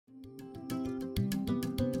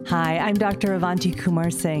Hi, I'm Dr. Avanti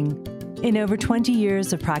Kumar Singh. In over 20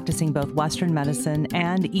 years of practicing both Western medicine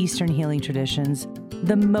and Eastern healing traditions,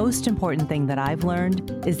 the most important thing that I've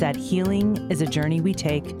learned is that healing is a journey we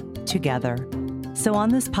take together. So on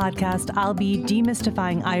this podcast, I'll be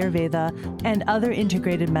demystifying Ayurveda and other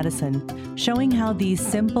integrated medicine, showing how these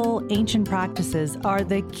simple, ancient practices are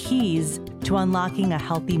the keys to unlocking a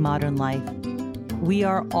healthy modern life. We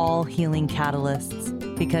are all healing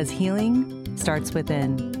catalysts because healing starts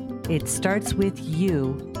within. It starts with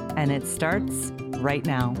you, and it starts right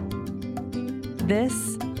now.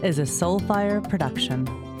 This is a Soulfire production.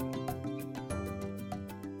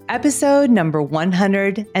 Episode number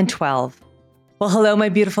 112. Well, hello, my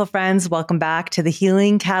beautiful friends. Welcome back to the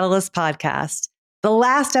Healing Catalyst podcast, the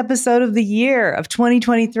last episode of the year of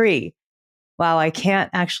 2023. Wow, I can't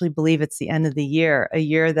actually believe it's the end of the year, a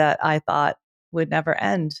year that I thought would never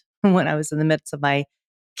end when I was in the midst of my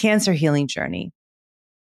cancer healing journey.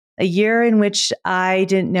 A year in which I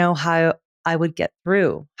didn't know how I would get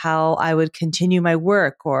through, how I would continue my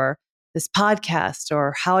work or this podcast,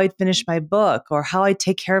 or how I'd finish my book, or how I'd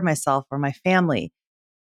take care of myself or my family.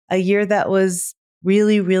 A year that was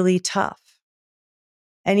really, really tough.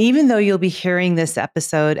 And even though you'll be hearing this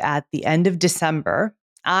episode at the end of December,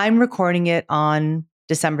 I'm recording it on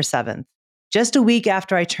December 7th, just a week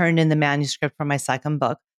after I turned in the manuscript for my second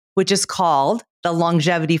book, which is called The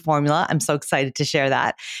Longevity Formula. I'm so excited to share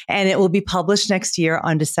that. And it will be published next year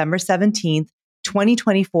on December 17th,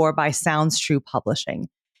 2024 by Sounds True Publishing.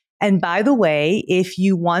 And by the way, if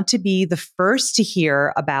you want to be the first to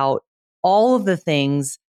hear about all of the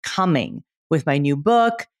things coming with my new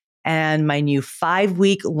book and my new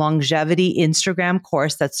 5-week longevity Instagram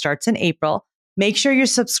course that starts in April, make sure you're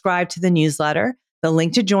subscribed to the newsletter. The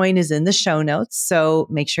link to join is in the show notes, so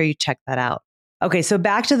make sure you check that out. Okay, so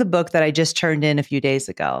back to the book that I just turned in a few days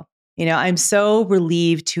ago. I'm so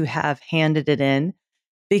relieved to have handed it in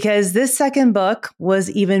because this second book was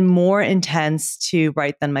even more intense to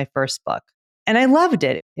write than my first book. And I loved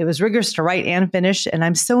it. It was rigorous to write and finish, and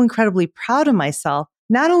I'm so incredibly proud of myself,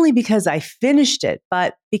 not only because I finished it,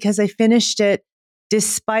 but because I finished it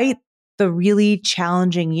despite the really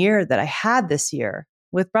challenging year that I had this year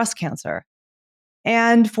with breast cancer.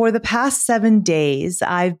 And for the past 7 days,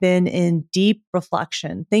 I've been in deep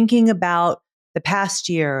reflection, thinking about the past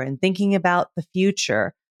year and thinking about the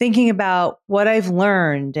future, thinking about what I've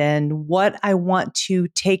learned and what I want to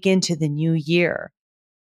take into the new year.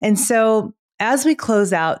 And so as we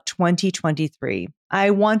close out 2023,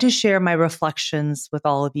 I want to share my reflections with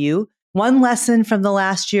all of you. One lesson from the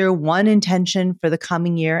last year, one intention for the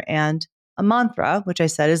coming year, and a mantra, which I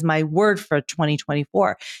said is my word for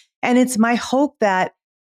 2024. And it's my hope that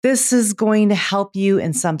this is going to help you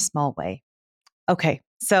in some small way. Okay,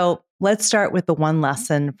 so let's start with the one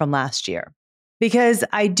lesson from last year, because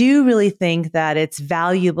I do really think that it's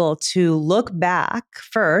valuable to look back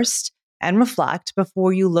first and reflect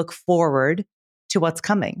before you look forward to what's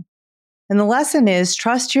coming. And the lesson is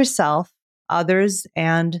trust yourself, others,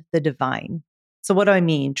 and the divine. So what do I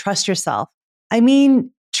mean? Trust yourself. I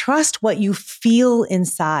mean, trust what you feel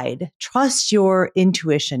inside. Trust your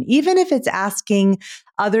intuition, even if it's asking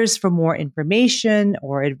others for more information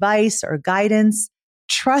or advice or guidance.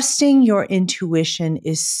 Trusting your intuition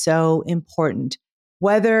is so important.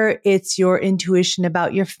 Whether it's your intuition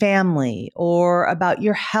about your family or about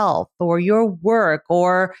your health or your work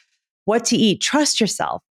or what to eat, trust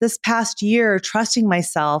yourself. This past year, trusting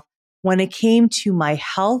myself when it came to my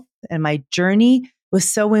health and my journey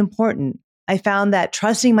was so important. I found that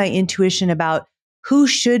trusting my intuition about who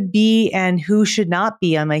should be and who should not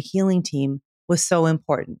be on my healing team was so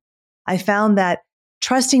important. I found that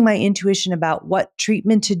trusting my intuition about what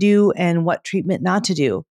treatment to do and what treatment not to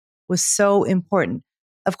do was so important.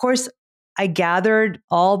 Of course, I gathered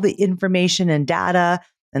all the information and data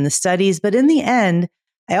and the studies, but in the end,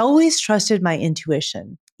 I always trusted my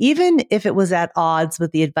intuition, even if it was at odds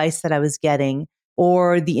with the advice that I was getting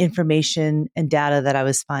or the information and data that I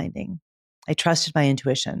was finding. I trusted my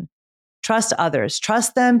intuition. Trust others.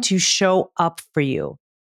 Trust them to show up for you.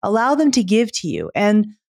 Allow them to give to you and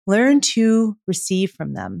learn to receive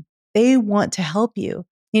from them. They want to help you.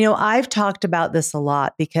 I've talked about this a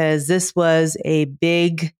lot because this was a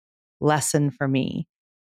big lesson for me.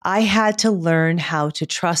 I had to learn how to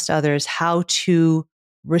trust others, how to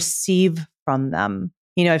receive from them.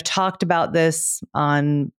 I've talked about this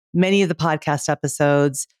on many of the podcast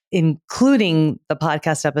episodes, including the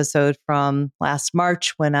podcast episode from last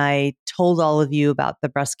March when I told all of you about the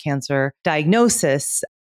breast cancer diagnosis.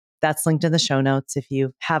 That's linked in the show notes if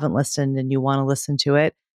you haven't listened and you want to listen to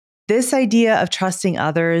it. This idea of trusting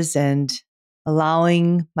others and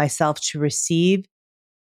allowing myself to receive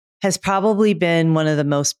has probably been one of the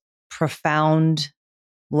most profound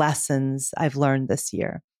lessons I've learned this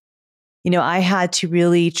year. I had to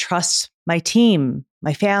really trust my team,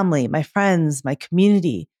 my family, my friends, my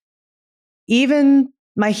community, even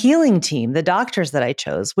my healing team, the doctors that I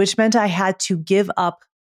chose, which meant I had to give up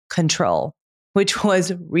control, which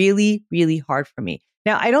was really, really hard for me.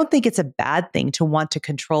 Now, I don't think it's a bad thing to want to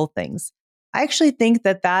control things. I actually think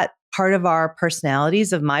that part of our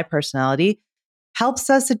personalities, of my personality, helps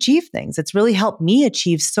us achieve things. It's really helped me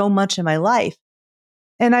achieve so much in my life.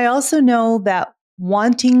 And I also know that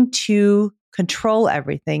wanting to control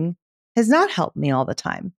everything has not helped me all the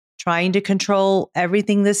time. Trying to control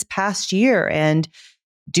everything this past year and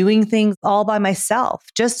doing things all by myself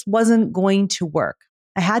just wasn't going to work.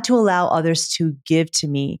 I had to allow others to give to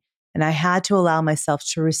me, and I had to allow myself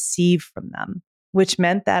to receive from them, which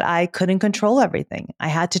meant that I couldn't control everything. I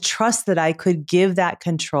had to trust that I could give that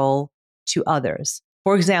control to others.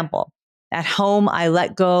 For example, at home, I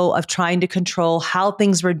let go of trying to control how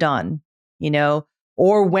things were done,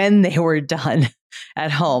 or when they were done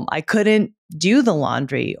at home. I couldn't do the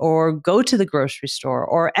laundry or go to the grocery store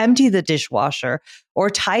or empty the dishwasher or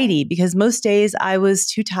tidy because most days I was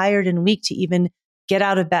too tired and weak to even get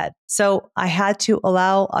out of bed. So I had to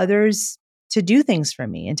allow others to do things for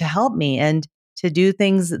me and to help me and to do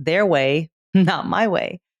things their way, not my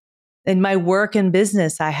way. In my work and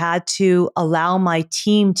business, I had to allow my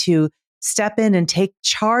team to step in and take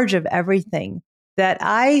charge of everything that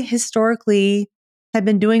I historically had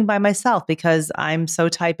been doing by myself because I'm so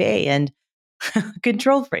type A and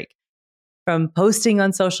control freak. From posting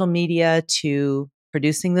on social media to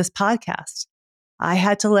producing this podcast, I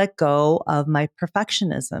had to let go of my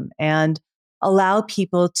perfectionism and allow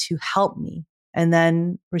people to help me and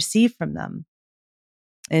then receive from them.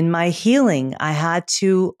 In my healing, I had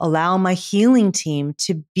to allow my healing team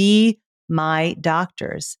to be my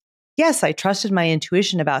doctors. Yes, I trusted my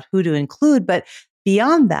intuition about who to include, but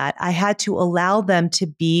beyond that, I had to allow them to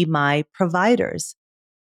be my providers.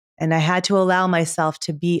 And I had to allow myself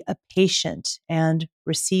to be a patient and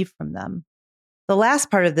receive from them. The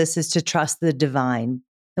last part of this is to trust the divine.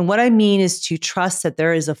 And what I mean is to trust that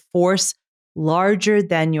there is a force larger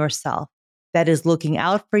than yourself that is looking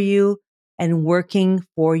out for you and working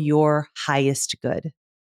for your highest good.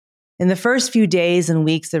 In the first few days and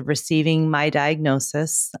weeks of receiving my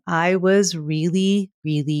diagnosis, I was really,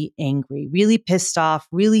 really angry, really pissed off,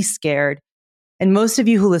 really scared. And most of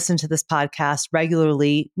you who listen to this podcast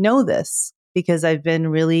regularly know this because I've been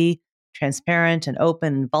really transparent and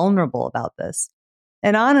open and vulnerable about this.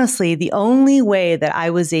 And honestly, the only way that I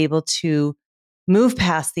was able to move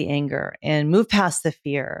past the anger and move past the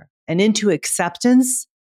fear and into acceptance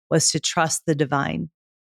was to trust the divine.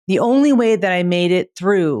 The only way that I made it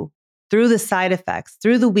through the side effects,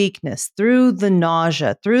 through the weakness, through the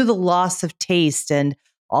nausea, through the loss of taste and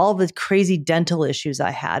all the crazy dental issues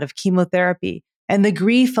I had of chemotherapy and the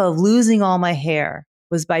grief of losing all my hair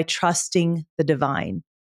was by trusting the divine.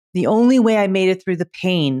 The only way I made it through the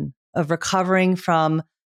pain of recovering from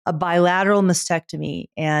a bilateral mastectomy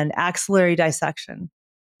and axillary dissection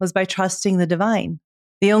was by trusting the divine.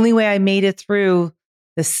 The only way I made it through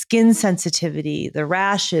the skin sensitivity, the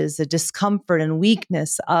rashes, the discomfort and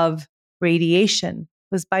weakness of radiation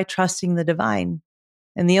was by trusting the divine.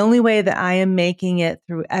 And the only way that I am making it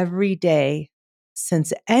through every day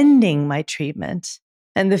since ending my treatment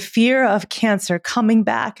and the fear of cancer coming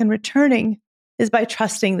back and returning is by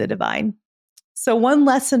trusting the divine. So, one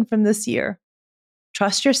lesson from this year: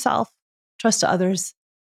 trust yourself, trust others,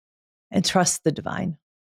 and trust the divine.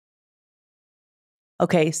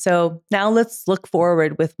 Okay, so now let's look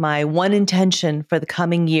forward with my one intention for the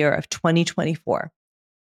coming year of 2024,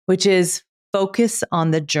 which is focus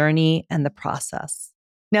on the journey and the process.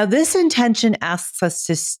 Now, this intention asks us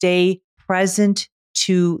to stay present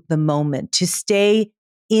to the moment, to stay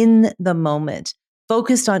in the moment,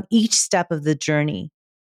 focused on each step of the journey.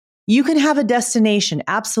 You can have a destination,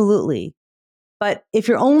 absolutely. But if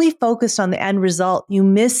you're only focused on the end result, you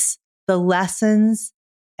miss the lessons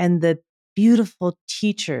and the beautiful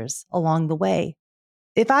teachers along the way.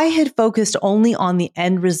 If I had focused only on the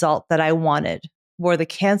end result that I wanted, for the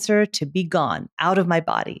cancer to be gone out of my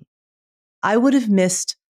body, I would have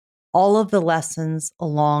missed all of the lessons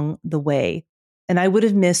along the way. And I would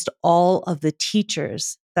have missed all of the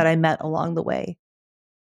teachers that I met along the way.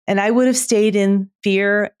 And I would have stayed in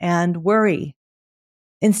fear and worry.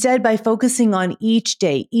 Instead, by focusing on each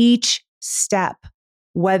day, each step,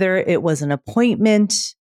 whether it was an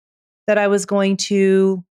appointment that I was going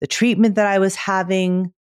to, the treatment that I was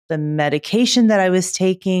having, the medication that I was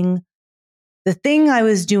taking, the thing I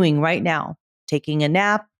was doing right now, taking a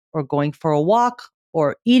nap or going for a walk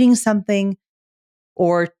or eating something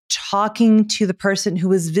or talking to the person who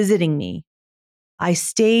was visiting me, I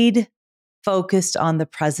stayed focused on the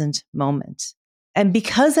present moment. And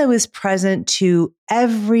because I was present to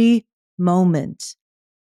every moment,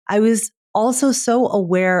 I was also so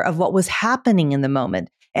aware of what was happening in the moment.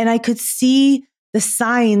 And I could see the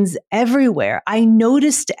signs everywhere. I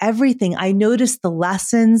noticed everything. I noticed the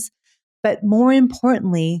lessons, but more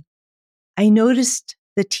importantly, I noticed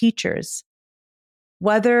the teachers.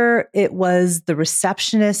 Whether it was the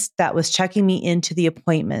receptionist that was checking me into the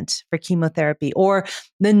appointment for chemotherapy, or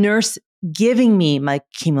the nurse giving me my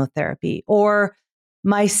chemotherapy, or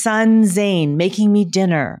my son Zane making me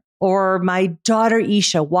dinner, or my daughter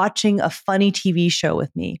Isha watching a funny TV show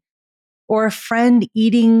with me, or a friend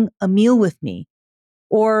eating a meal with me,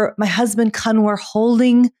 or my husband Kanwar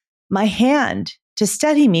holding my hand to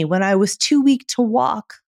steady me when I was too weak to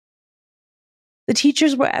walk. The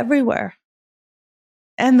teachers were everywhere.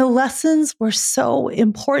 And the lessons were so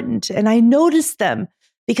important. And I noticed them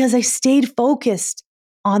because I stayed focused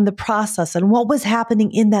on the process and what was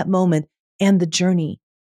happening in that moment and the journey.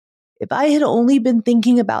 If I had only been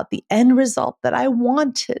thinking about the end result that I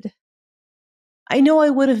wanted, I know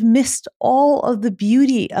I would have missed all of the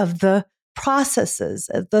beauty of the processes,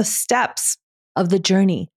 of the steps of the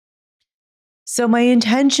journey. So, my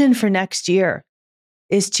intention for next year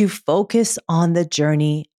is to focus on the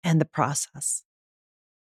journey and the process.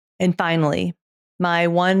 And finally, my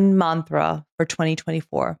one mantra for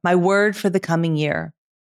 2024, my word for the coming year,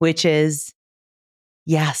 which is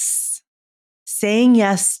yes. Saying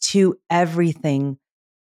yes to everything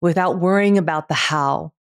without worrying about the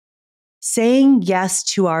how. Saying yes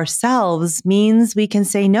to ourselves means we can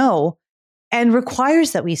say no and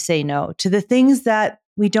requires that we say no to the things that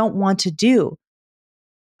we don't want to do.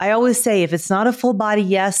 I always say if it's not a full body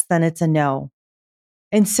yes, then it's a no.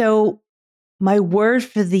 And so my word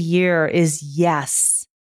for the year is yes.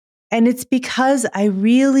 And it's because I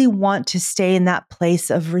really want to stay in that place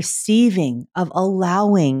of receiving, of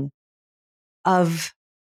allowing, of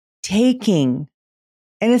taking.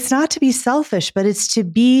 And it's not to be selfish, but it's to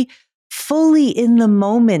be fully in the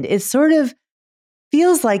moment. It sort of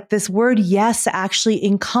feels like this word yes actually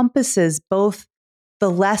encompasses both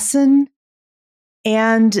the lesson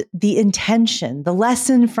and the intention, the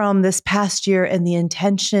lesson from this past year and the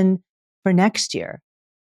intention for next year.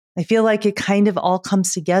 I feel like it kind of all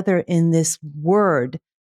comes together in this word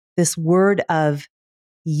of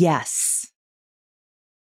yes.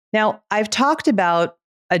 Now, I've talked about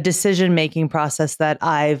a decision-making process that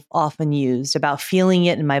I've often used about feeling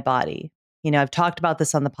it in my body. I've talked about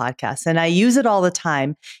this on the podcast and I use it all the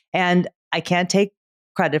time and I can't take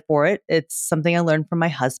credit for it. It's something I learned from my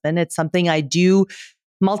husband. It's something I do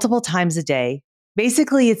multiple times a day.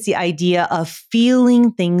 Basically, it's the idea of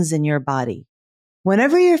feeling things in your body.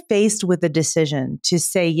 Whenever you're faced with a decision to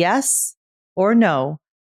say yes or no,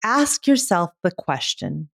 ask yourself the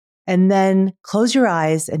question and then close your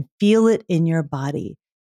eyes and feel it in your body.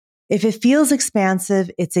 If it feels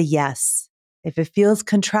expansive, it's a yes. If it feels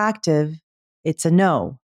contractive, it's a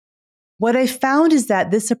no. What I found is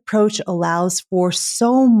that this approach allows for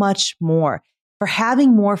so much more, for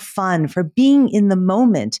having more fun, for being in the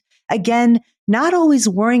moment. Again, not always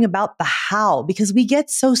worrying about the how, because we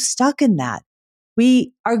get so stuck in that.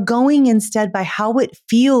 We are going instead by how it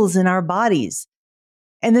feels in our bodies.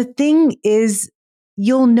 And the thing is,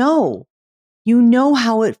 you know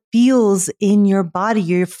how it feels in your body.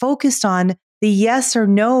 You're focused on the yes or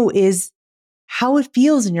no is how it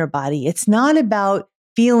feels in your body. It's not about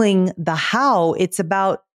feeling the how, it's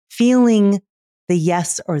about feeling the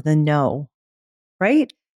yes or the no,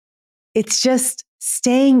 right? It's just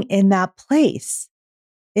staying in that place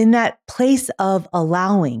of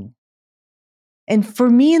allowing. And for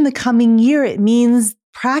me in the coming year, it means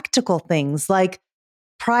practical things like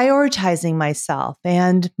prioritizing myself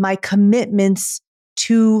and my commitments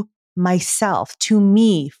to myself, to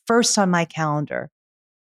me, first on my calendar.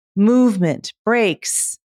 Movement,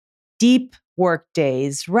 breaks, deep work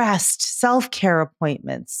days, rest, self-care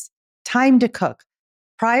appointments, time to cook,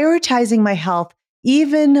 prioritizing my health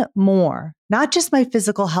even more, not just my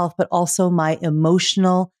physical health, but also my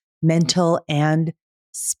emotional, mental, and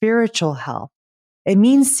spiritual health. It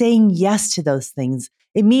means saying yes to those things.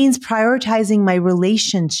 It means prioritizing my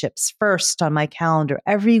relationships first on my calendar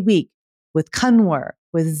every week with Kanwar,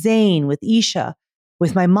 with Zane, with Isha,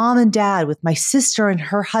 with my mom and dad, with my sister and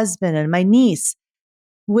her husband and my niece,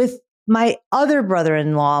 with my other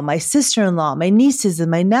brother-in-law, my sister-in-law, my nieces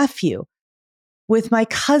and my nephew, with my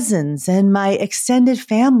cousins and my extended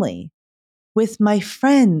family, with my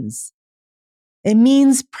friends. It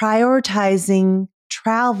means prioritizing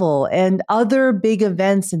travel and other big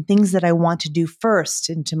events and things that I want to do first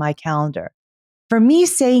into my calendar. For me,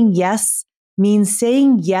 saying yes means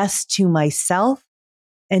saying yes to myself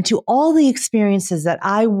and to all the experiences that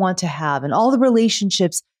I want to have and all the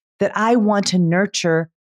relationships that I want to nurture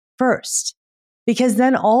first. Because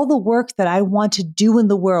then all the work that I want to do in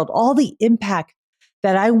the world, all the impact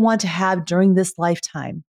that I want to have during this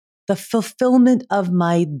lifetime, the fulfillment of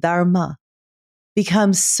my dharma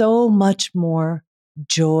becomes so much more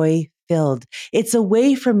joy filled. It's a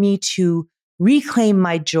way for me to reclaim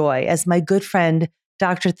my joy, as my good friend,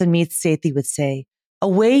 Dr. Thamit Sethi would say, a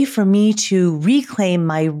way for me to reclaim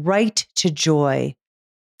my right to joy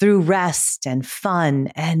through rest and fun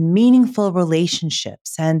and meaningful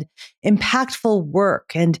relationships and impactful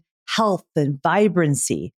work and health and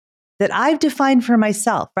vibrancy that I've defined for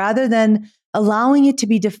myself rather than allowing it to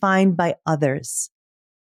be defined by others.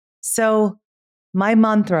 So my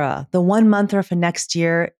mantra, the one mantra for next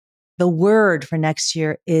year, the word for next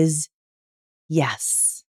year is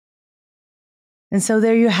yes. And so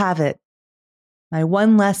there you have it. My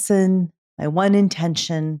one lesson, my one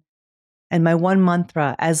intention, and my one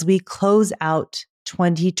mantra as we close out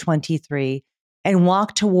 2023 and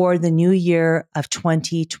walk toward the new year of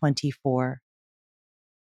 2024.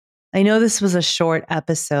 I know this was a short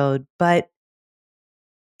episode, but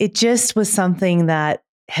it just was something that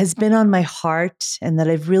has been on my heart and that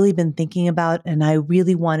I've really been thinking about, and I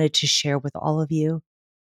really wanted to share with all of you.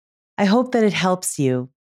 I hope that it helps you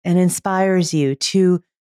and inspires you to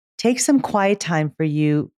take some quiet time for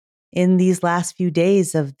you in these last few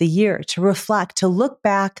days of the year to reflect, to look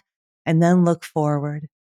back and then look forward.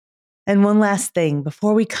 And one last thing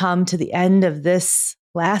before we come to the end of this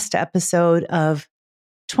last episode of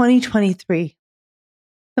 2023,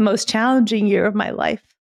 the most challenging year of my life,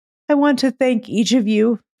 I want to thank each of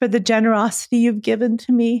you for the generosity you've given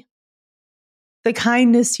to me, the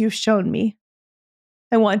kindness you've shown me.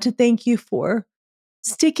 I want to thank you for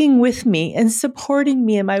sticking with me and supporting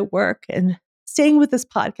me in my work and staying with this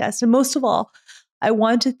podcast. And most of all, I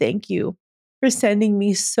want to thank you for sending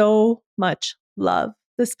me so much love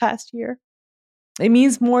this past year. It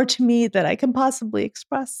means more to me than I can possibly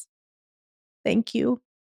express. Thank you.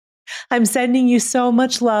 I'm sending you so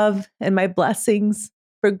much love and my blessings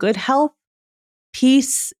for good health,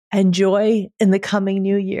 peace, and joy in the coming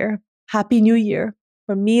new year. Happy New Year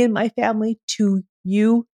from me and my family to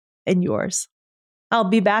you and yours. I'll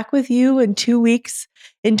be back with you in 2 weeks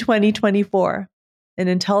in 2024. And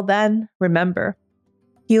until then, remember,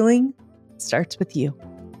 healing starts with you.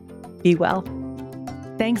 Be well.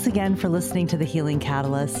 Thanks again for listening to The Healing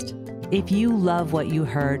Catalyst. If you love what you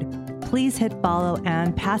heard, please hit follow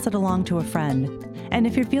and pass it along to a friend. And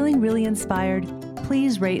if you're feeling really inspired,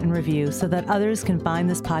 please rate and review so that others can find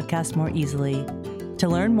this podcast more easily. To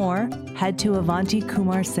learn more, head to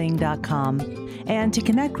avantikumarsingh.com. And to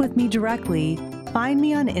connect with me directly, find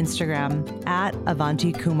me on Instagram at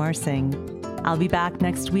avantikumarsingh. I'll be back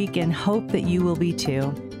next week and hope that you will be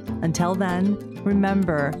too. Until then,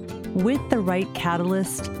 remember, with the right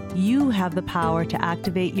catalyst, you have the power to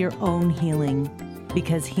activate your own healing,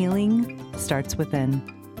 because healing starts within.